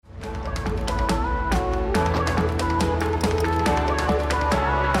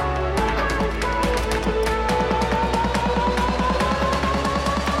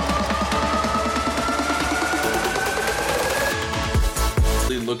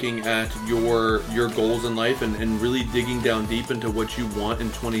looking at your goals in life and really digging down deep into what you want in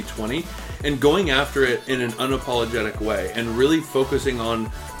 2020 and going after it in an unapologetic way and really focusing on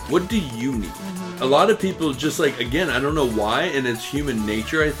what do you need. A lot of people just like, again, I don't know why, and it's human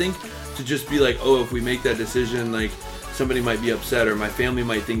nature, I think, to just be like, oh, if we make that decision, like somebody might be upset or my family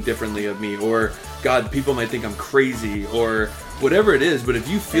might think differently of me, or God, people might think I'm crazy, or whatever it is. But if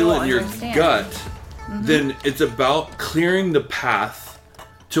you feel it in your gut, then it's about clearing the path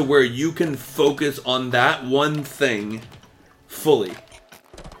to where you can focus on that one thing fully.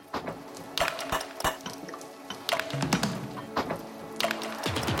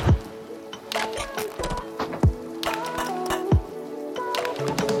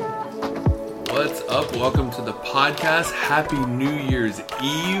 What's up? Welcome to the podcast. Happy New Year's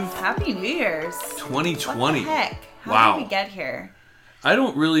Eve. Happy New Year's. 2020. What the heck? How Wow. did we get here? I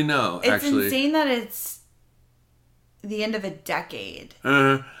don't really know, actually. It's insane that it's the end of a decade.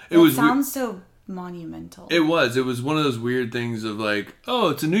 It sounds so monumental. It was one of those weird things of like, oh,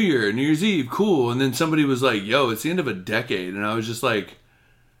 it's a new year, New Year's Eve, cool. And then somebody was like, yo, it's the end of a decade. And I was just like,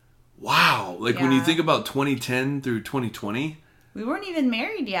 wow. Like when you think about 2010 through 2020. We weren't even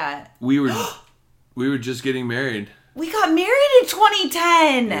married yet. We were just getting married. We got married in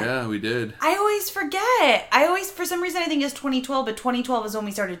 2010. Yeah, we did. I always forget. For some reason, I think it's 2012, but 2012 is when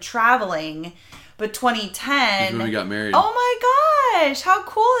we started traveling. But 2010 is when we got married. Oh my gosh, how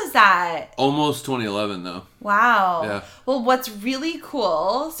cool is that? Almost 2011 though. Wow. Yeah. Well, what's really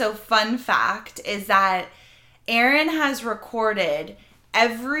cool, so fun fact, is that Aaron has recorded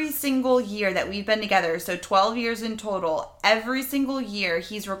every single year that we've been together, so 12 years in total, every single year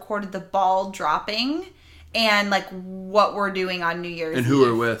he's recorded the ball dropping and like what we're doing on New Year's and who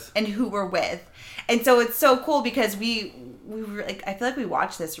we're with. And so it's so cool because we were like, I feel like we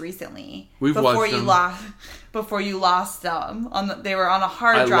watched this recently. Before you lost them they were on a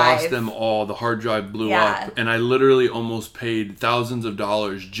hard drive. I lost them all. The hard drive blew up, and I literally almost paid thousands of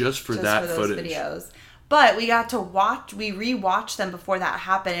dollars just for that footage. Videos. But we got to we rewatched them before that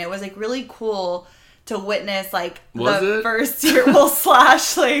happened. And it was like really cool to witness like first year.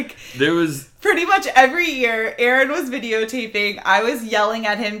 There was pretty much every year Aaron was videotaping. I was yelling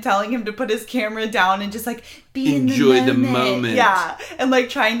at him, telling him to put his camera down and just like enjoy the moment. Yeah. And like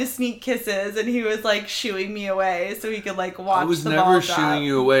trying to sneak kisses, and he was like shooing me away so he could like watch. I was never shooing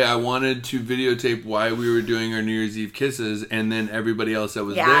you away. I wanted to videotape why we were doing our New Year's Eve kisses and then everybody else that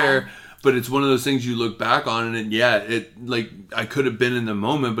was there. But it's one of those things you look back on, and it like I could have been in the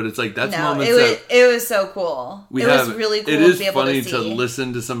moment, but it's like that's moments it was so cool. It was really cool. It is to be able funny to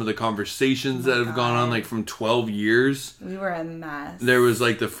listen to some of the conversations that have gone on, like from 12 years. We were a mess. There was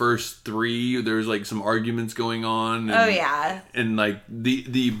like the first 3. There was like some arguments going on. And, and like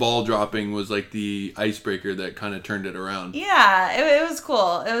the ball dropping was like the icebreaker that kind of turned it around. Yeah, it was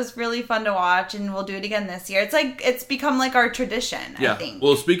cool. It was really fun to watch, and we'll do it again this year. It's like it's become like our tradition. I think.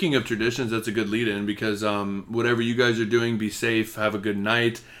 Well, speaking of tradition. That's a good lead-in because whatever you guys are doing, be safe, have a good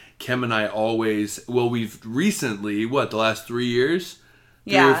night. Kim and I always, we've recently, the last 3 years?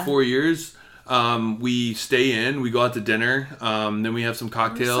 3 or 4 years, we stay in, we go out to dinner, then we have some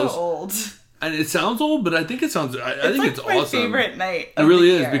cocktails. We're so old. And it sounds old, but I think it sounds, I think it's awesome. It's my favorite night It really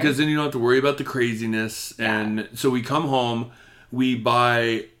is, because then you don't have to worry about the craziness. And so we come home, we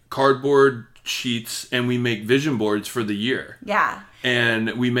buy cardboard sheets, and we make vision boards for the year. Yeah.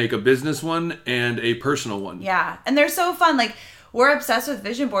 And we make a business one and a personal one. Yeah. And they're so fun. Like, we're obsessed with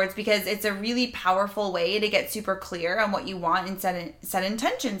vision boards because it's a really powerful way to get super clear on what you want and set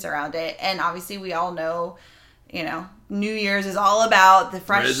intentions around it. And obviously we all know, New Year's is all about the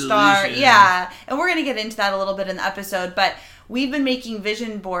fresh start. Yeah. And we're going to get into that a little bit in the episode. But we've been making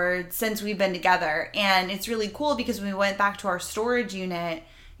vision boards since we've been together. And it's really cool because when we went back to our storage unit,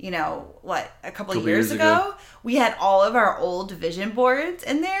 a couple of years ago, we had all of our old vision boards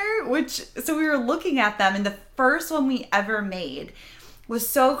in there, so we were looking at them, and the first one we ever made was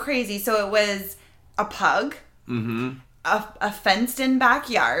so crazy. So it was a pug, a fenced-in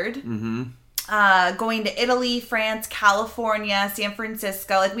backyard, going to Italy, France, California, San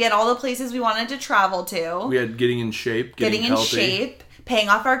Francisco. Like, we had all the places we wanted to travel to. We had getting in shape, getting healthy. Paying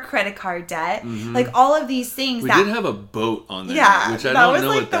off our credit card debt, like all of these things. We did have a boat on there, which I don't know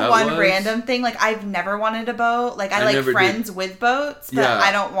what that was. That was like the one random thing. Like, I've never wanted a boat. Like, I like friends with boats, but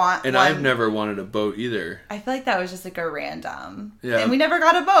I don't want one. I've never wanted a boat either. I feel like that was just like a random. Yeah. And we never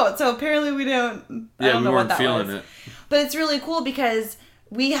got a boat, so apparently we don't. I don't know what that was. We weren't feeling it. But it's really cool because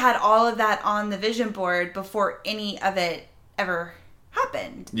we had all of that on the vision board before any of it ever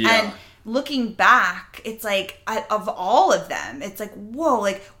happened. Yeah. And looking back, it's like, of all of them, it's like, whoa,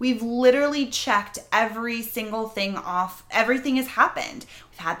 like we've literally checked every single thing off. Everything has happened.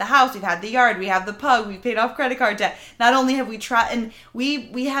 We've had the house, we've had the yard, we have the pug, we've paid off credit card debt. Not only have we and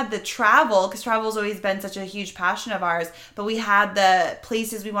we had the travel, because travel's always been such a huge passion of ours, but we had the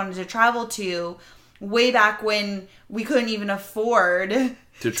places we wanted to travel to way back when we couldn't even afford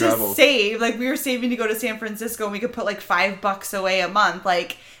to travel. To save. Like, we were saving to go to San Francisco and we could put like $5 away a month.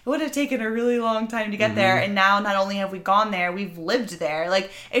 Like, it would have taken a really long time to get there. And now not only have we gone there, we've lived there.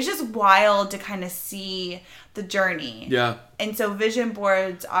 Like, it's just wild to kind of see the journey. Yeah. And so vision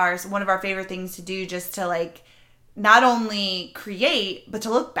boards are one of our favorite things to do, just to like not only create, but to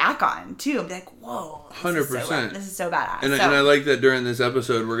look back on too and be like, whoa, 100%. This is so badass. And I like that during this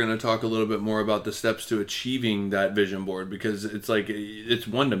episode, we're going to talk a little bit more about the steps to achieving that vision board, because it's like, it's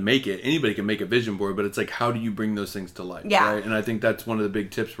one to make it. Anybody can make a vision board, but it's like, how do you bring those things to life? Yeah. Right? And I think that's one of the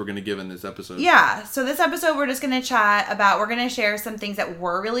big tips we're going to give in this episode. Yeah. So this episode, we're just going to chat about, we're going to share some things that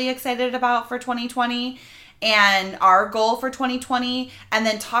we're really excited about for 2020. And our goal for 2020, and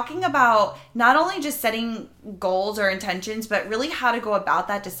then talking about not only just setting goals or intentions, but really how to go about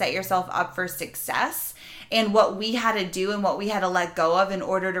that to set yourself up for success, and what we had to do and what we had to let go of in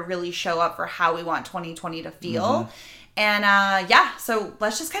order to really show up for how we want 2020 to feel. And so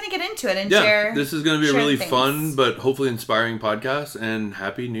let's just kind of get into it and share. This is going to be a really fun but hopefully inspiring podcast, and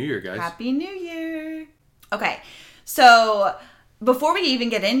Happy New Year, guys. Happy New Year. Okay, so before we even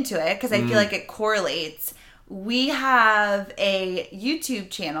get into it, because I feel like it correlates, we have a YouTube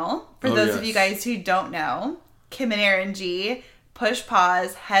channel for those of you guys who don't know. Kim and Aaron G. Push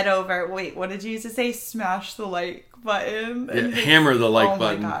pause, head over. Wait, what did you used to say? Smash the like button. Yeah, hammer the like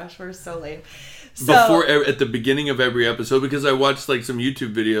button. Oh my gosh, we're so lame. At the beginning of every episode, because I watched like some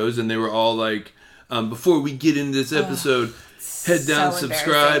YouTube videos and they were all like, before we get into this episode, head down,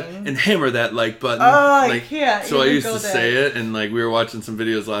 subscribe, and hammer that like button. Oh, I can't. So I used to say it, and like we were watching some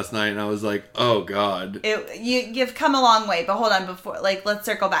videos last night, and I was like, "Oh God!" You've come a long way, but hold on. Before, let's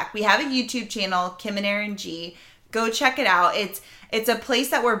circle back. We have a YouTube channel, Kim and Aaron G. Go check it out. It's a place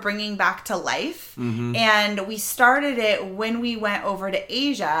that we're bringing back to life, and we started it when we went over to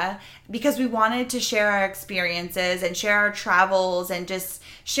Asia because we wanted to share our experiences and share our travels and just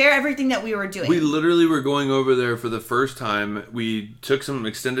share everything that we were doing. We literally were going over there for the first time. We took some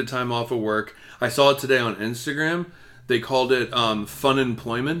extended time off of work. I saw it today on Instagram. They called it fun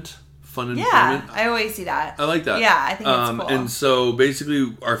employment. Yeah, I always see that. I like that. Yeah, I think it's cool. And so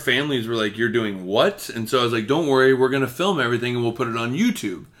basically our families were like, "You're doing what?" And so I was like, "Don't worry, we're going to film everything and we'll put it on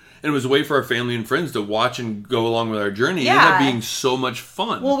YouTube." And it was a way for our family and friends to watch and go along with our journey. Yeah. It ended up being so much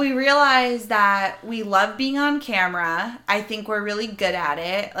fun. Well, we realized that we love being on camera. I think we're really good at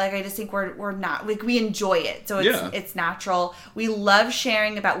it. Like, I just think we're not, like, we enjoy it. So it's natural. We love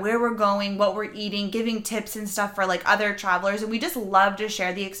sharing about where we're going, what we're eating, giving tips and stuff for like other travelers. And we just love to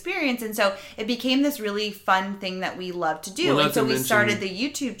share the experience. And so it became this really fun thing that we love to do. And so we started the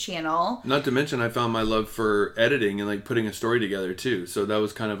YouTube channel. Not to mention, I found my love for editing and like putting a story together too. So that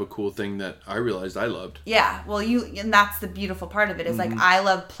was kind of a cool thing that I realized I loved. Yeah, well, and that's the beautiful part of it is like I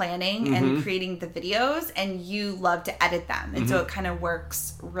love planning and creating the videos, and you love to edit them, and so it kind of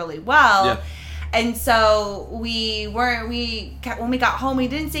works really well. Yeah. And so when we got home, we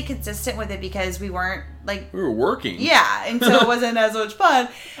didn't stay consistent with it because we weren't like, we were working. Yeah, and so it wasn't as much fun.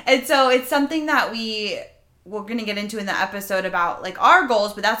 And so it's something that we're going to get into in the episode about like our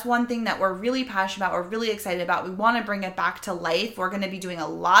goals, but that's one thing that we're really passionate about. We're really excited about. We want to bring it back to life. We're going to be doing a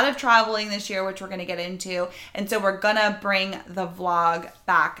lot of traveling this year, which we're going to get into. And so we're going to bring the vlog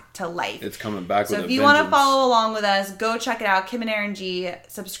back to life. It's coming back with a vengeance. So if you want to follow along with us, go check it out. Kim and Aaron G,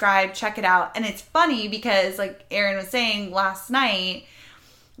 subscribe, check it out. And it's funny because like Aaron was saying last night,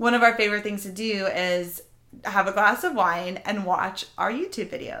 one of our favorite things to do is have a glass of wine and watch our YouTube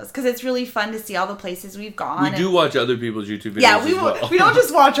videos because it's really fun to see all the places we've gone. We do watch other people's YouTube videos. Yeah, we don't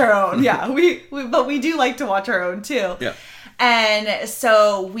just watch our own. Yeah, but we do like to watch our own too. Yeah. And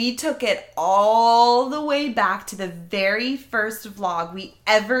so we took it all the way back to the very first vlog we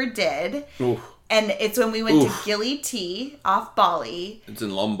ever did. Oof. And it's when we went to Gili T off Bali. It's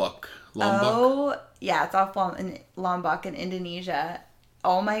in Lombok. Oh, yeah, it's off Lombok in Indonesia.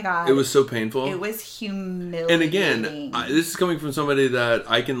 Oh my God. It was so painful. It was humiliating. And again, this is coming from somebody that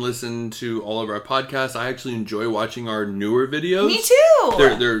I can listen to all of our podcasts. I actually enjoy watching our newer videos. Me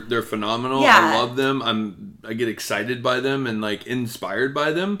too. They're phenomenal. Yeah. I love them. I get excited by them and like inspired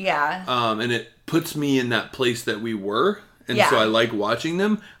by them. Yeah. And it puts me in that place that we were And Yeah. so I like watching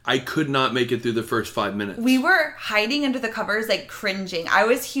them. I could not make it through the first 5 minutes. We were hiding under the covers, like cringing. I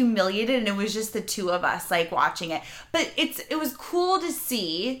was humiliated, and it was just the two of us, like watching it. But it was cool to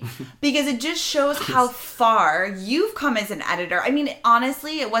see because it just shows how far you've come as an editor. I mean,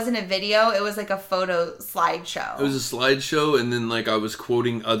 honestly, it wasn't a video; it was like a photo slideshow. It was a slideshow, and then like I was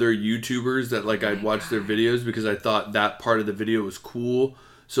quoting other YouTubers that like I'd watch their videos because I thought that part of the video was cool.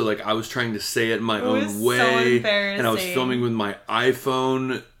 So like I was trying to say it my own way, so and I was filming with my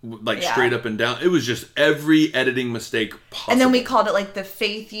iPhone, like Yeah. straight up and down. It was just every editing mistake possible. And then we called it like the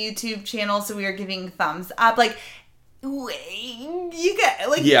Faith YouTube channel, so we were giving thumbs up. Like, you get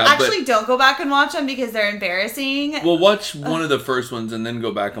like actually don't go back and watch them because they're embarrassing. Well, watch one of the first ones and then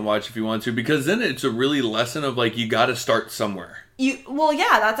go back and watch if you want to, because then it's a really lesson of like you got to start somewhere.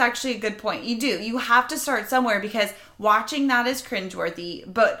 That's actually a good point. You have to start somewhere because watching that is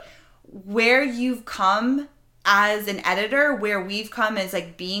cringeworthy, but where you've come as an editor, where we've come as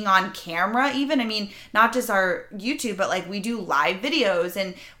like being on camera, even, I mean, not just our YouTube, but like we do live videos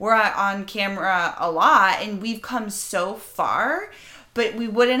and we're on camera a lot, and we've come so far. But we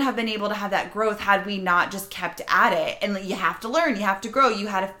wouldn't have been able to have that growth had we not just kept at it. And you have to learn, you have to grow, you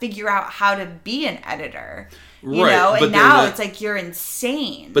had to figure out how to be an editor. You know, and now it's like you're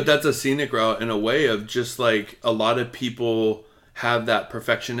insane. But that's a scenic route in a way of just like a lot of people have that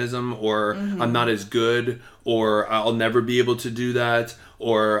perfectionism, or I'm not as good, or I'll never be able to do that,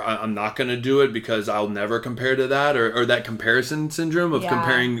 or I'm not going to do it because I'll never compare to that, or that comparison syndrome of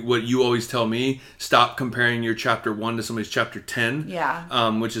comparing what you always tell me, stop comparing your chapter 1 to somebody's chapter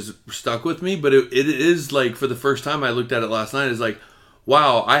 10, which is stuck with me. But it is like, for the first time I looked at it last night, it's like,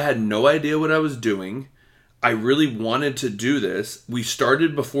 wow, I had no idea what I was doing. I really wanted to do this. We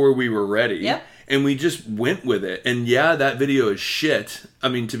started before we were ready. Yep. And we just went with it. And yeah, that video is shit. I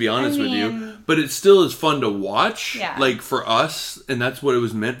mean, to be honest with you. But it still is fun to watch. Yeah. Like, for us. And that's what it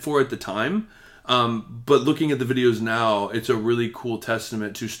was meant for at the time. But looking at the videos now, it's a really cool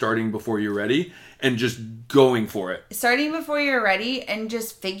testament to starting before you're ready and just going for it. Starting before you're ready and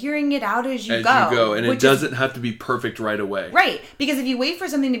just figuring it out as you go. And it doesn't have to be perfect right away. Right. Because if you wait for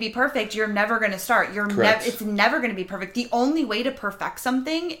something to be perfect, you're never going to start. It's never going to be perfect. The only way to perfect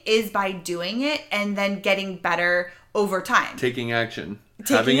something is by doing it and then getting better over time. Taking action.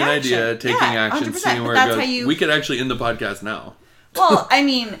 Having an idea, taking action, 100%. seeing where it goes. We could actually end the podcast now. Well, I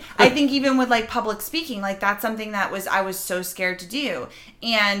mean, I think even with like public speaking, like that's something that I was so scared to do.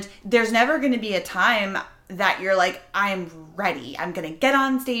 And there's never going to be a time that you're like, I'm ready. I'm going to get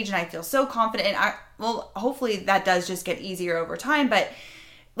on stage and I feel so confident. Hopefully that does just get easier over time. But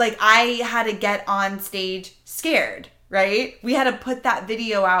like I had to get on stage scared, right? We had to put that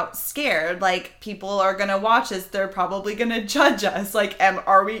video out scared. Like people are going to watch us. They're probably going to judge us. Like,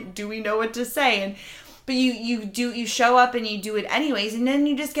 do we know what to say? But you show up and you do it anyways, and then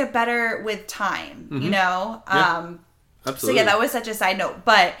you just get better with time, you know? Absolutely. So yeah, that was such a side note.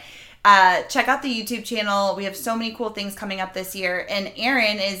 But check out the YouTube channel. We have so many cool things coming up this year. And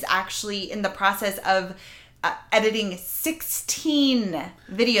Aaron is actually in the process of editing 16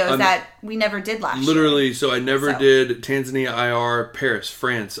 videos that we never did last year. Literally, so I never did Tanzania, IR, Paris,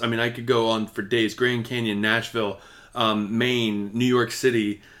 France. I mean, I could go on for days. Grand Canyon, Nashville, Maine, New York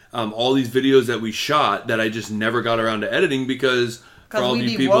City. All these videos that we shot that I just never got around to editing because for all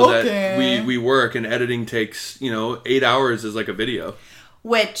you people that we work, and editing takes, 8 hours is like a video.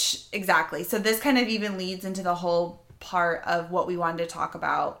 Which, exactly. So this kind of even leads into the whole part of what we wanted to talk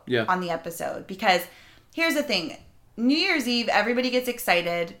about on the episode. Because here's the thing. New Year's Eve, everybody gets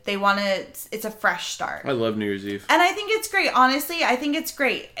excited. They want to, it's a fresh start. I love New Year's Eve. And I think it's great. Honestly, I think it's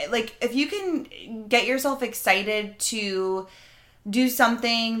great. Like, if you can get yourself excited to do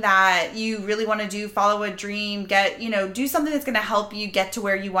something that you really want to do, follow a dream, do something that's going to help you get to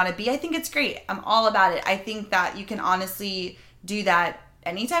where you want to be. I think it's great. I'm all about it. I think that you can honestly do that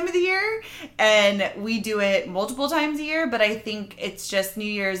any time of the year, and we do it multiple times a year, but I think it's just New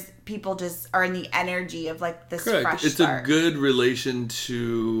Year's, people just are in the energy of like this fresh It's start. a good relation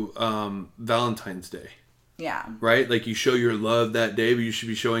to Valentine's Day. Yeah. Right? Like you show your love that day, but you should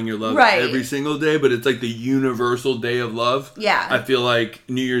be showing your love every single day, but it's like the universal day of love. Yeah. I feel like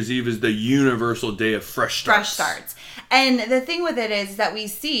New Year's Eve is the universal day of fresh starts. Fresh starts. And the thing with it is that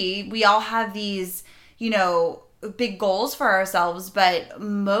we all have these, big goals for ourselves, but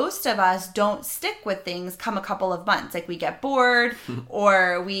most of us don't stick with things come a couple of months. Like we get bored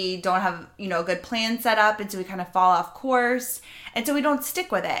or we don't have, a good plan set up, and so we kind of fall off course, and so we don't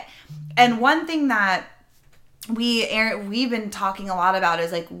stick with it. And one thing that we've been talking a lot about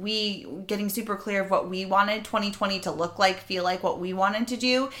is like we getting super clear of what we wanted 2020 to look like, feel like, what we wanted to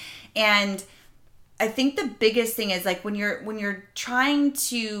do. And I think the biggest thing is like when you're trying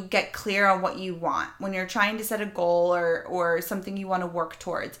to get clear on what you want, when you're trying to set a goal or something you want to work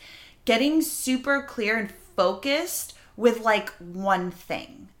towards, getting super clear and focused with like one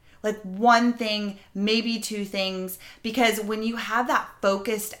thing. Like one thing, maybe two things, because when you have that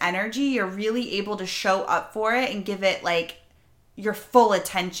focused energy, you're really able to show up for it and give it like your full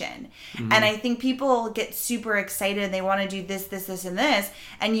attention. Mm-hmm. And I think people get super excited and they want to do this, and this,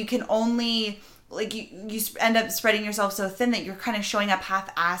 and you can only like you end up spreading yourself so thin that you're kind of showing up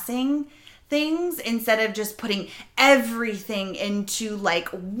half-assing things instead of just putting everything into like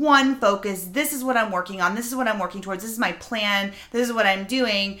one focus. This is what I'm working on. This is what I'm working towards. This is my plan. This is what I'm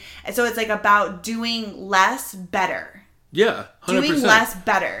doing. And so it's like about doing less better. Yeah, 100%. Doing less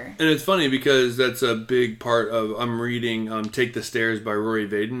better. And it's funny because that's a big part of, I'm reading Take the Stairs by Rory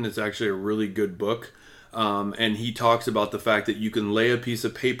Vaden. It's actually a really good book. And he talks about the fact that you can lay a piece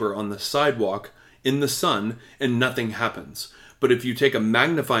of paper on the sidewalk in the sun and nothing happens. But if you take a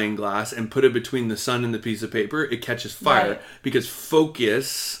magnifying glass and put it between the sun and the piece of paper, it catches fire. Right. Because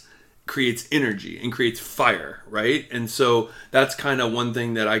focus creates energy and creates fire, right? And so that's kind of one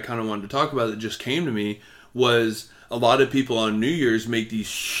thing that I kind of wanted to talk about that just came to me was a lot of people on New Year's make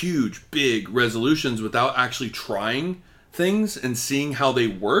these huge, big resolutions without actually trying things and seeing how they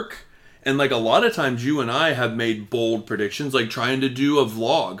work. And like a lot of times you and I have made bold predictions, like trying to do a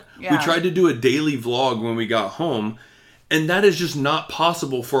vlog. Yeah. We tried to do a daily vlog when we got home. And that is just not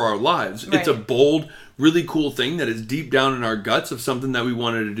possible for our lives. Right. It's a bold, really cool thing that is deep down in our guts of something that we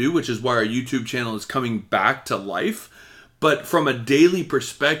wanted to do, which is why our YouTube channel is coming back to life. But from a daily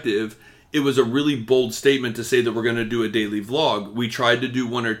perspective, it was a really bold statement to say that we're going to do a daily vlog. We tried to do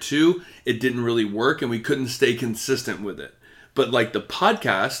one or two. It didn't really work, and we couldn't stay consistent with it. But like the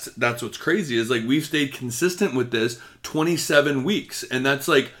podcast, that's what's crazy, is like we've stayed consistent with this 27 weeks. And that's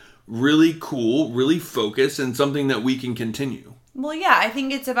like really cool, really focused, and something that we can continue. Well, yeah, I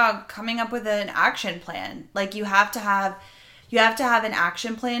think it's about coming up with an action plan. Like you have to have an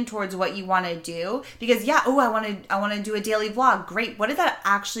action plan towards what you want to do, because I want to do a daily vlog. Great. What is that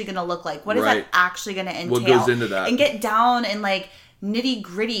actually going to look like? What is that actually going to entail? What goes into that? And get down and like nitty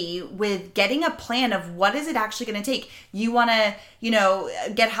gritty with getting a plan of what is it actually going to take. You want to,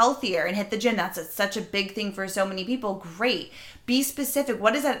 get healthier and hit the gym. That's such a big thing for so many people. Great. Be specific.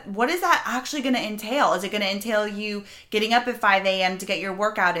 What is that actually going to entail? Is it going to entail you getting up at 5 a.m. to get your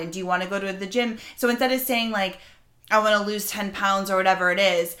workout in? Do you want to go to the gym? So instead of saying like, I want to lose 10 pounds or whatever it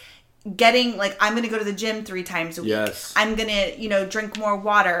is, getting like, I'm going to go to the gym 3 times a week. Yes. I'm going to, drink more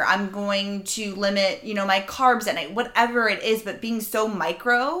water. I'm going to limit, my carbs at night, whatever it is, but being so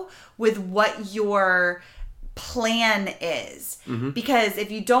micro with what your plan is. Mm-hmm. Because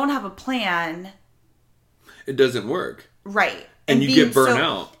if you don't have a plan, it doesn't work. Right. And you get burnt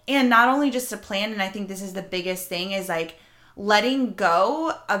out. And not only just a plan, and I think this is the biggest thing, is like letting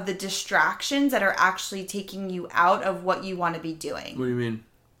go of the distractions that are actually taking you out of what you want to be doing. What do you mean?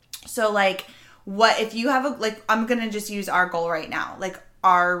 So like, what if you have I'm going to just use our goal right now, like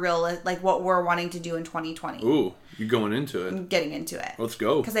our real, like what we're wanting to do in 2020. Ooh, you're going into it. I'm getting into it. Let's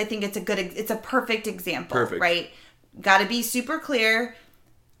go. Because I think it's a perfect example. Perfect. Right? Got to be super clear,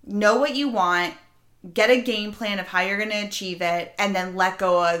 know what you want, get a game plan of how you're going to achieve it, and then let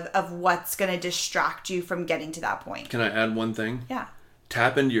go of what's going to distract you from getting to that point. Can I add one thing? Yeah.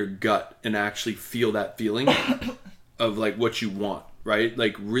 Tap into your gut and actually feel that feeling of like what you want, right?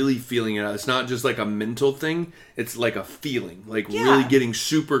 Like really feeling it out. It's not just like a mental thing. It's like a feeling, like really getting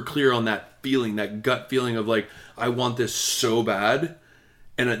super clear on that feeling, that gut feeling of like, I want this so bad.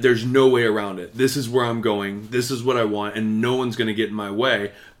 And there's no way around it. This is where I'm going. This is what I want. And no one's going to get in my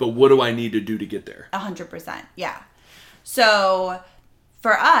way. But what do I need to do to get there? 100%. Yeah. So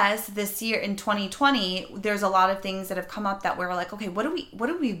for us this year in 2020, there's a lot of things that have come up that we're like, okay, what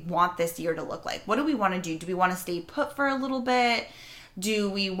do we want this year to look like? What do we want to do? Do we want to stay put for a little bit? Do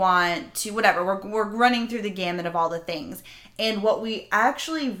we want to, whatever, we're running through the gamut of all the things. And what we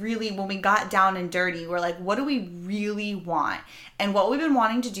actually really, when we got down and dirty, we're like, what do we really want? And what we've been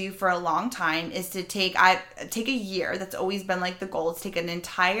wanting to do for a long time is to take a year. That's always been like the goal, is take an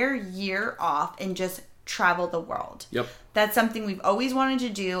entire year off and just travel the world. Yep. That's something we've always wanted to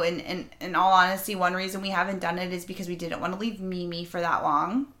do. And in all honesty, one reason we haven't done it is because we didn't want to leave Mimi for that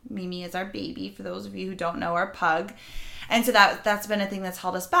long. Mimi is our baby, for those of you who don't know, our pug. And so that's been a thing that's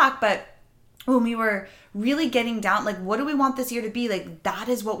held us back. But when we were really getting down, like, what do we want this year to be? Like, that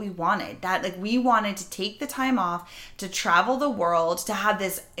is what we wanted. That, like, we wanted to take the time off to travel the world, to have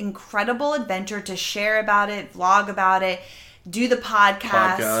this incredible adventure, to share about it, vlog about it, do the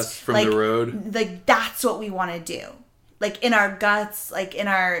podcast from the road. Like, that's what we want to do. like in our guts, like in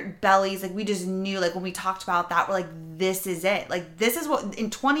our bellies, like we just knew, like when we talked about that, we're like, this is it. Like this is what in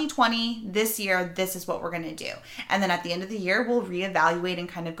 2020, this year, this is what we're going to do. And then at the end of the year, we'll reevaluate and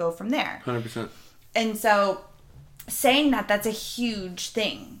kind of go from there. 100%. And so saying that, that's a huge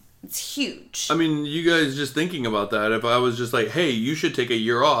thing. It's huge. I mean, you guys just thinking about that, if I was just like, hey, you should take a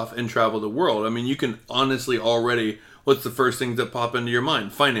year off and travel the world. I mean, you can honestly already, what's the first things that pop into your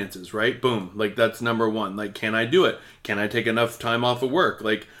mind? Finances, right? Boom. Like, that's number one. Like, can I do it? Can I take enough time off of work?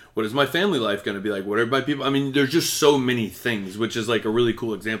 Like, what is my family life going to be like? What are my people? I mean, there's just so many things, which is like a really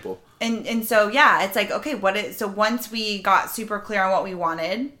cool example. And so, yeah, it's like, okay, so once we got super clear on what we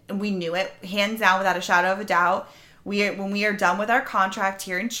wanted, and we knew it, hands down, without a shadow of a doubt, when we are done with our contract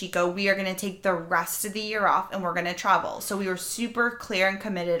here in Chico, we are going to take the rest of the year off and we're going to travel. So we were super clear and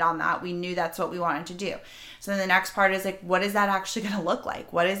committed on that. We knew that's what we wanted to do. So then the next part is like, what is that actually going to look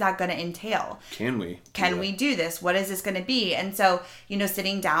like? What is that going to entail? Can we do this? What is this going to be? And so,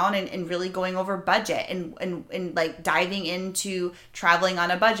 sitting down and really going over budget and like diving into traveling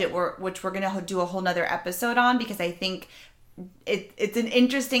on a budget, which we're going to do a whole nother episode on, because I think it's an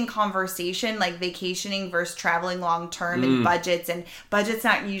interesting conversation, like vacationing versus traveling long term and budgets. And budget's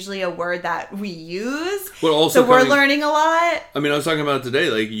not usually a word that we use. Well, also so we're learning a lot. I mean, I was talking about it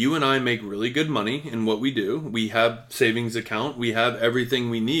today. Like, you and I make really good money in what we do. We have savings account. We have everything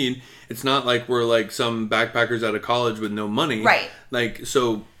we need. It's not like we're like some backpackers out of college with no money. Right. Like,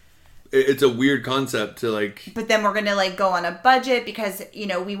 so it's a weird concept to like. But then we're going to like go on a budget because,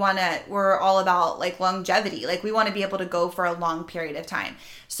 we're all about like longevity. Like we want to be able to go for a long period of time.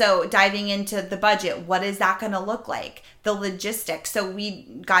 So diving into the budget, what is that going to look like? The logistics. So we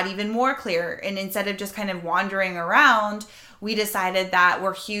got even more clear. And instead of just kind of wandering around, we decided that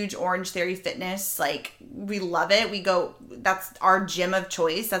we're huge Orange Theory Fitness. Like we love it. We go, that's our gym of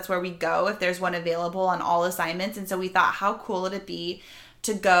choice. That's where we go if there's one available on all assignments. And so we thought, how cool would it be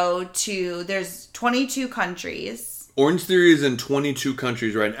to go to, there's 22 countries. Orange Theory is in 22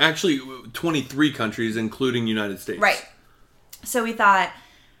 countries, right? Actually, 23 countries, including United States. Right. So we thought,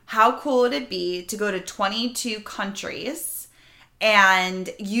 how cool would it be to go to 22 countries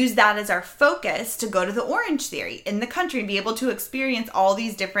and use that as our focus to go to the Orange Theory in the country and be able to experience all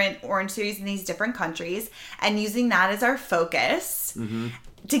these different Orange Theories in these different countries, and using that as our focus. Mm-hmm.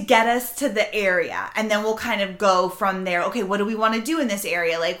 To get us to the area. And then we'll kind of go from there. Okay, what do we want to do in this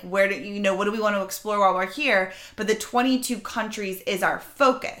area? Like, what do we want to explore while we're here? But the 22 countries is our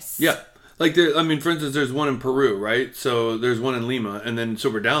focus. Yeah. Like, for instance, there's one in Peru, right? So there's one in Lima, and then so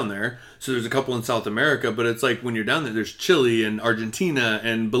we're down there. So there's a couple in South America, but it's like when you're down there, there's Chile and Argentina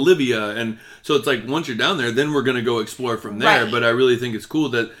and Bolivia. And so it's like once you're down there, then we're going to go explore from there. Right. But I really think it's cool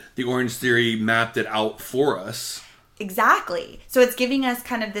that the Orange Theory mapped it out for us. Exactly. So it's giving us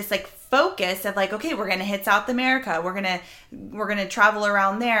kind of this like focus of like, okay, we're going to hit South America. We're going to travel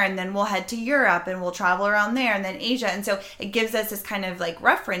around there, and then we'll head to Europe and we'll travel around there, and then Asia. And so it gives us this kind of like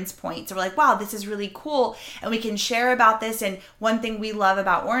reference point. So we're like, wow, this is really cool. And we can share about this. And one thing we love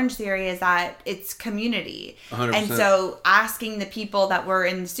about Orange Theory is that it's community. 100%. And so asking the people that we're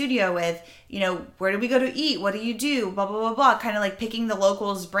in the studio with, where do we go to eat? What do you do? Blah, blah, blah, blah. Kind of like picking the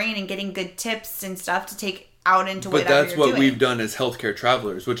locals' brain and getting good tips and stuff to take out into whatever But that's you're what doing. We've done as healthcare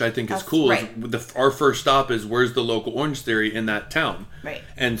travelers, which I think is cool. Right. Our first stop is where's the local Orange Theory in that town. Right.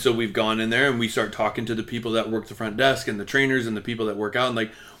 And so we've gone in there and we start talking to the people that work the front desk and the trainers and the people that work out, and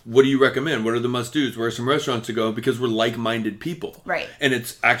like, what do you recommend? What are the must-dos? Where are some restaurants to go? Because we're like-minded people. Right. And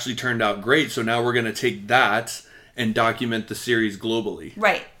it's actually turned out great. So now we're going to take that and document the series globally.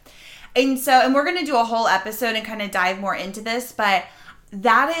 Right. And we're going to do a whole episode and kind of dive more into this, but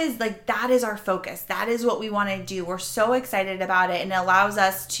that is our focus. That is what we want to do. We're so excited about it, and it allows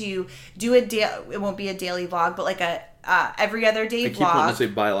us to do it won't be a daily vlog, but like a every other day vlog. I keep wanting to say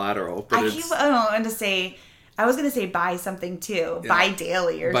bilateral, but I was going to say buy something too. Yeah. Buy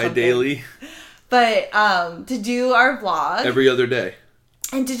daily or buy something. Daily. But to do our vlog every other day.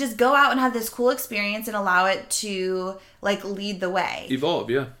 And to just go out and have this cool experience and allow it to like lead the way. Evolve,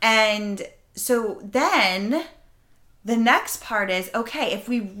 yeah. And so then the next part is, okay, if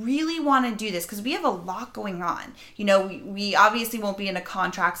we really want to do this, because we have a lot going on. We obviously won't be in a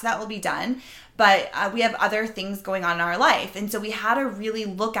contract, so that will be done. But we have other things going on in our life. And so we had to really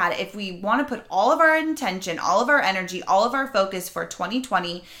look at it. If we want to put all of our intention, all of our energy, all of our focus for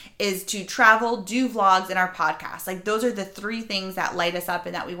 2020 is to travel, do vlogs, and our podcast. Like those are the three things that light us up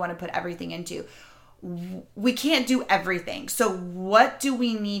and that we want to put everything into. We can't do everything. So what do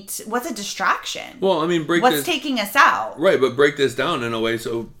we need? What's a distraction? Well, what's taking us out? Right, but break this down in a way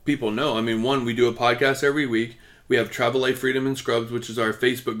so people know. One, we do a podcast every week. We have Travel Life Freedom and Scrubs, which is our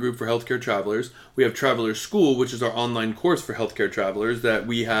Facebook group for healthcare travelers. We have Traveler School, which is our online course for healthcare travelers that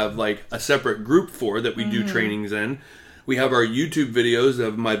we have like a separate group for that we do trainings in. We have our YouTube videos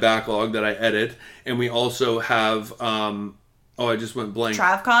of my backlog that I edit. And we also have, I just went blank.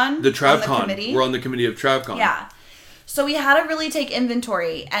 TravCon? The TravCon. We're on the committee of TravCon. Yeah. So we had to really take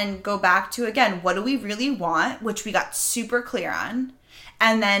inventory and go back to, again, what do we really want, which we got super clear on.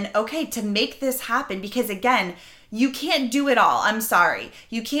 And then, okay, to make this happen, because again, you can't do it all. I'm sorry.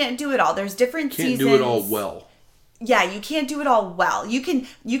 You can't do it all. There's different seasons. Can't do it all well. Yeah, you can't do it all well. You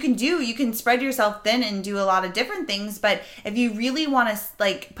can spread yourself thin and do a lot of different things, but if you really want to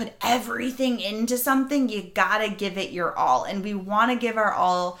like put everything into something, you gotta give it your all. And we want to give our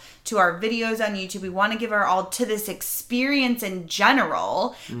all to our videos on YouTube. We want to give our all to this experience in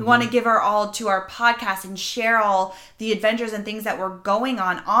general. Mm-hmm. We want to give our all to our podcast and share all the adventures and things that we're going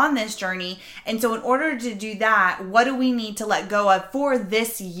on this journey. And so in order to do that, what do we need to let go of for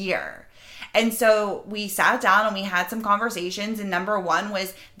this year? And so we sat down and we had some conversations. And number one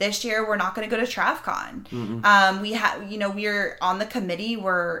was this year we're not going to go to TravCon. Mm-hmm. We're on the committee.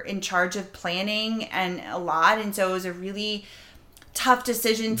 We're in charge of planning and a lot. And so it was a really tough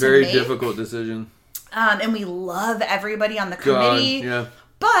decision to make. Very difficult decision. And we love everybody on the committee. Yeah.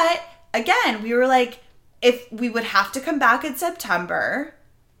 But again, we were like, if we would have to come back in September.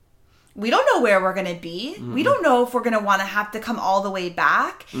 We don't know where we're going to be. Mm-hmm. We don't know if we're going to want to have to come all the way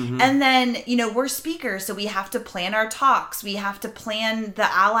back. Mm-hmm. And then, we're speakers, so we have to plan our talks. We have to plan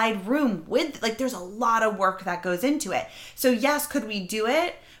the allied room with, like, there's a lot of work that goes into it. So yes, could we do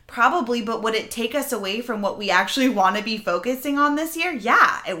it? Probably, but would it take us away from what we actually want to be focusing on this year?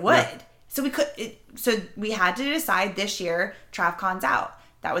 Yeah, it would. Yeah. So we had to decide this year, TravCon's out.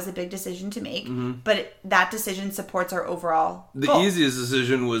 That was a big decision to make, but that decision supports our overall goal. Easiest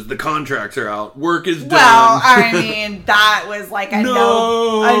decision was the contracts are out. Work is done. Well, I mean, that was like a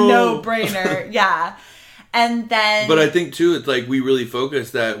no-brainer. Yeah. And then... But I think, too, it's like we really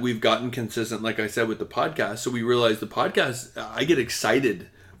focused that we've gotten consistent, like I said, with the podcast. So we realized the podcast, I get excited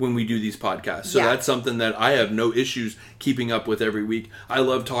when we do these podcasts. So that's something that I have no issues keeping up with every week. I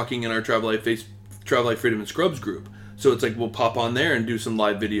love talking in our Travel Life Freedom and Scrubs group. So it's like we'll pop on there and do some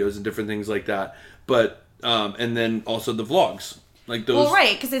live videos and different things like that. But, and then also the vlogs. Like those. Well,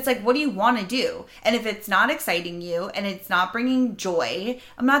 right, because it's like, what do you want to do? And if it's not exciting you and it's not bringing joy,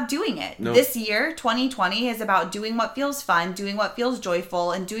 I'm not doing it. Nope. This year, 2020, is about doing what feels fun, doing what feels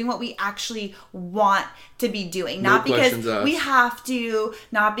joyful, and doing what we actually want to be doing. Not because we have to,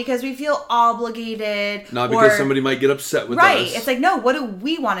 not because we feel obligated. Not because somebody might get upset with us. Right. It's like, no, what do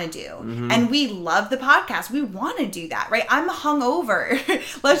we want to do? Mm-hmm. And we love the podcast. We want to do that, right? I'm hungover.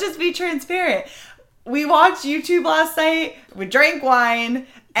 Let's just be transparent. We watched YouTube last night. We drank wine.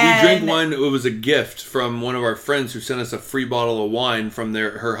 We drank wine. It was a gift from one of our friends who sent us a free bottle of wine from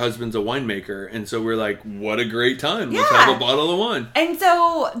her husband's a winemaker. And so we're like, what a great time. Let's have a bottle of wine. And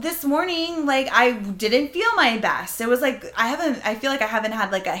so this morning, like, I didn't feel my best. It was like, I feel like I haven't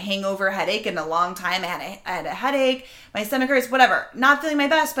had like a hangover headache in a long time. I had a headache. My stomach hurts, whatever. Not feeling my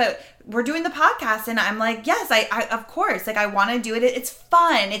best, but we're doing the podcast and I'm like, yes, I of course, like I want to do it. It's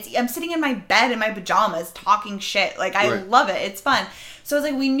fun. I'm sitting in my bed in my pajamas talking shit. Like I love it. It's fun. So it's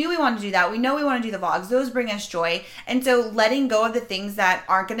like, we knew we wanted to do that. We know we want to do the vlogs. Those bring us joy. And so letting go of the things that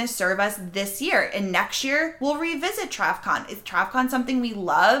aren't going to serve us this year. And next year, we'll revisit TravCon. Is TravCon something we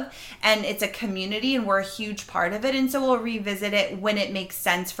love? And it's a community and we're a huge part of it. And so we'll revisit it when it makes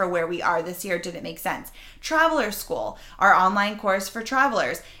sense for where we are this year. Did it make sense? Traveler School, our online course for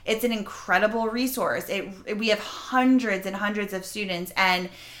travelers. It's an incredible resource. We have hundreds and hundreds of students, and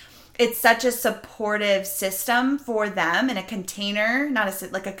it's such a supportive system for them in a container,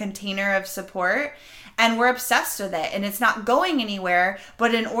 like a container of support. And we're obsessed with it, and it's not going anywhere.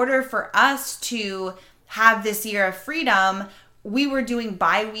 But in order for us to have this year of freedom, we were doing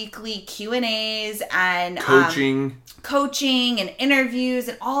bi-weekly Q&As and coaching and interviews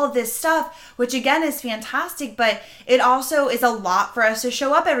and all of this stuff, which again is fantastic, but it also is a lot for us to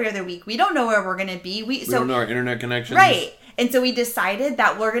show up every other week. We don't know where we're going to be. We don't know our internet connections. Right. And so we decided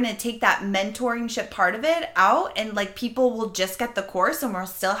that we're going to take that mentoringship part of it out, and like people will just get the course and we'll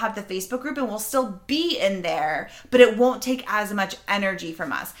still have the Facebook group and we'll still be in there, but it won't take as much energy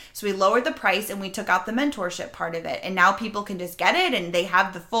from us. So we lowered the price and we took out the mentorship part of it. And now people can just get it and they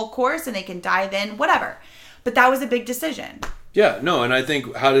have the full course and they can dive in, whatever. But that was a big decision. Yeah, no, and I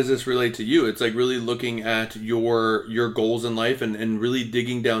think, how does this relate to you? It's like really looking at your goals in life and really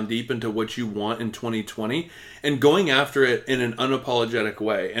digging down deep into what you want in 2020 and going after it in an unapologetic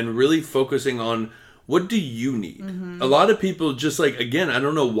way and really focusing on, what do you need? Mm-hmm. A lot of people just like, again, I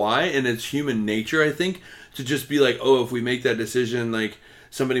don't know why, and it's human nature, I think, to just be like, oh, if we make that decision, like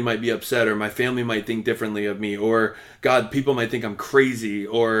somebody might be upset, or my family might think differently of me, or God, people might think I'm crazy,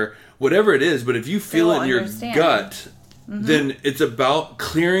 or whatever it is. But if you feel it in your gut, then it's about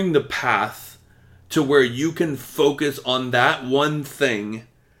clearing the path to where you can focus on that one thing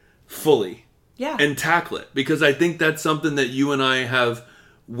fully. Yeah. And tackle it. Because I think that's something that you and I have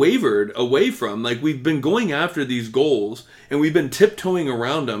wavered away from. Like, we've been going after these goals and we've been tiptoeing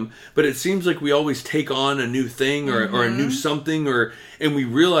around them, but it seems like we always take on a new thing or a new something, and we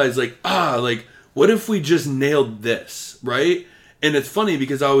realize like, what if we just nailed this, right? And it's funny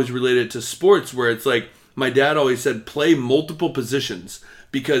because I always relate it to sports, where it's like, my dad always said, play multiple positions,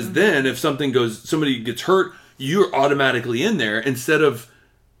 because then if somebody gets hurt, you're automatically in there instead of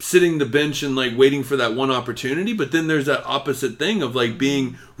sitting the bench and like waiting for that one opportunity. But then there's that opposite thing of like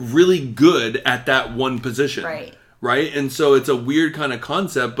being really good at that one position. Right. And so it's a weird kind of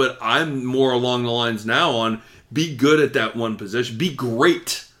concept, but I'm more along the lines now on be good at that one position, be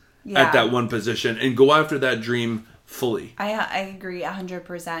great at that one position, and go after that dream fully. I agree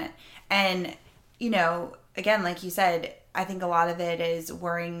 100%. And, you know, again, like you said, I think a lot of it is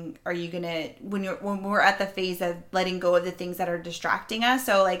worrying, are you going to, when we're at the phase of letting go of the things that are distracting us.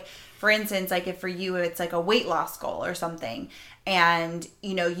 So like, for instance, like if for you, it's like a weight loss goal or something, and,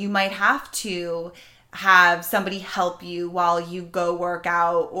 you know, you might have to have somebody help you while you go work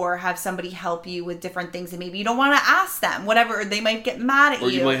out, or have somebody help you with different things, and maybe you don't want to ask them, whatever, they might get mad at you.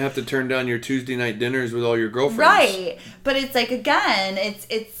 Or you might have to turn down your Tuesday night dinners with all your girlfriends. Right. But it's like, again,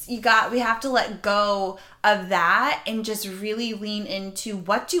 we have to let go of that and just really lean into,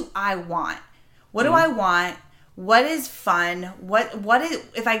 what do I want? What do I want? What is fun? What is,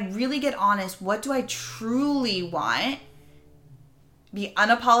 if I really get honest, what do I truly want? Be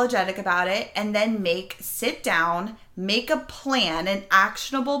unapologetic about it, and then sit down, make a plan, an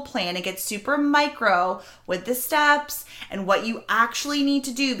actionable plan. It gets super micro with the steps and what you actually need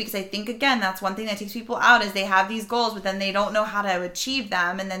to do. Because I think, again, that's one thing that takes people out, is they have these goals, but then they don't know how to achieve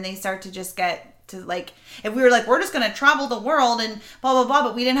them. And then they start to just get to like, if we were like, we're just going to travel the world and blah, blah, blah,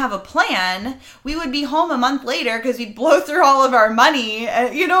 but we didn't have a plan, we would be home a month later because we'd blow through all of our money.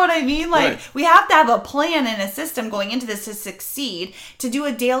 You know what I mean? Like, we have to have a plan and a system going into this to succeed. To do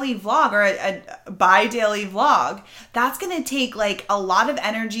a daily vlog or a bi-daily vlog, that's going to take like a lot of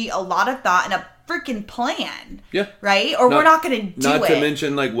energy, a lot of thought, and a freaking plan. Yeah. Right? Or we're not going to do it. Not to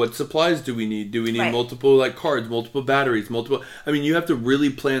mention, like, what supplies do we need? Do we need multiple, like, cards, multiple batteries, multiple... I mean, you have to really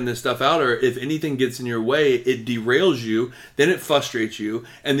plan this stuff out, or if anything gets in your way, it derails you, then it frustrates you,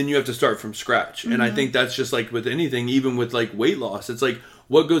 and then you have to start from scratch. And I think that's just, like, with anything, even with, like, weight loss. It's like,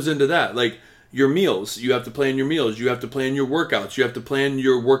 what goes into that? Like, your meals. You have to plan your meals. You have to plan your workouts. You have to plan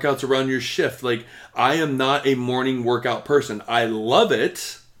your workouts around your shift. Like, I am not a morning workout person. I love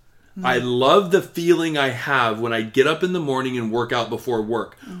it. I love the feeling I have when I get up in the morning and work out before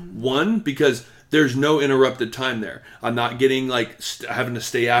work. One, because there's no interrupted time there. I'm not getting like having to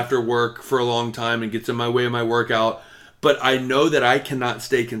stay after work for a long time and gets in my way of my workout. But I know that I cannot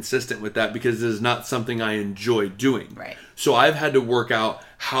stay consistent with that because it is not something I enjoy doing. Right. So I've had to work out,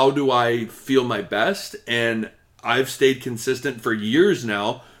 how do I feel my best? And I've stayed consistent for years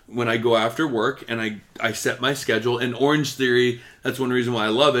now when I go after work and I set my schedule. And Orange Theory, that's one reason why I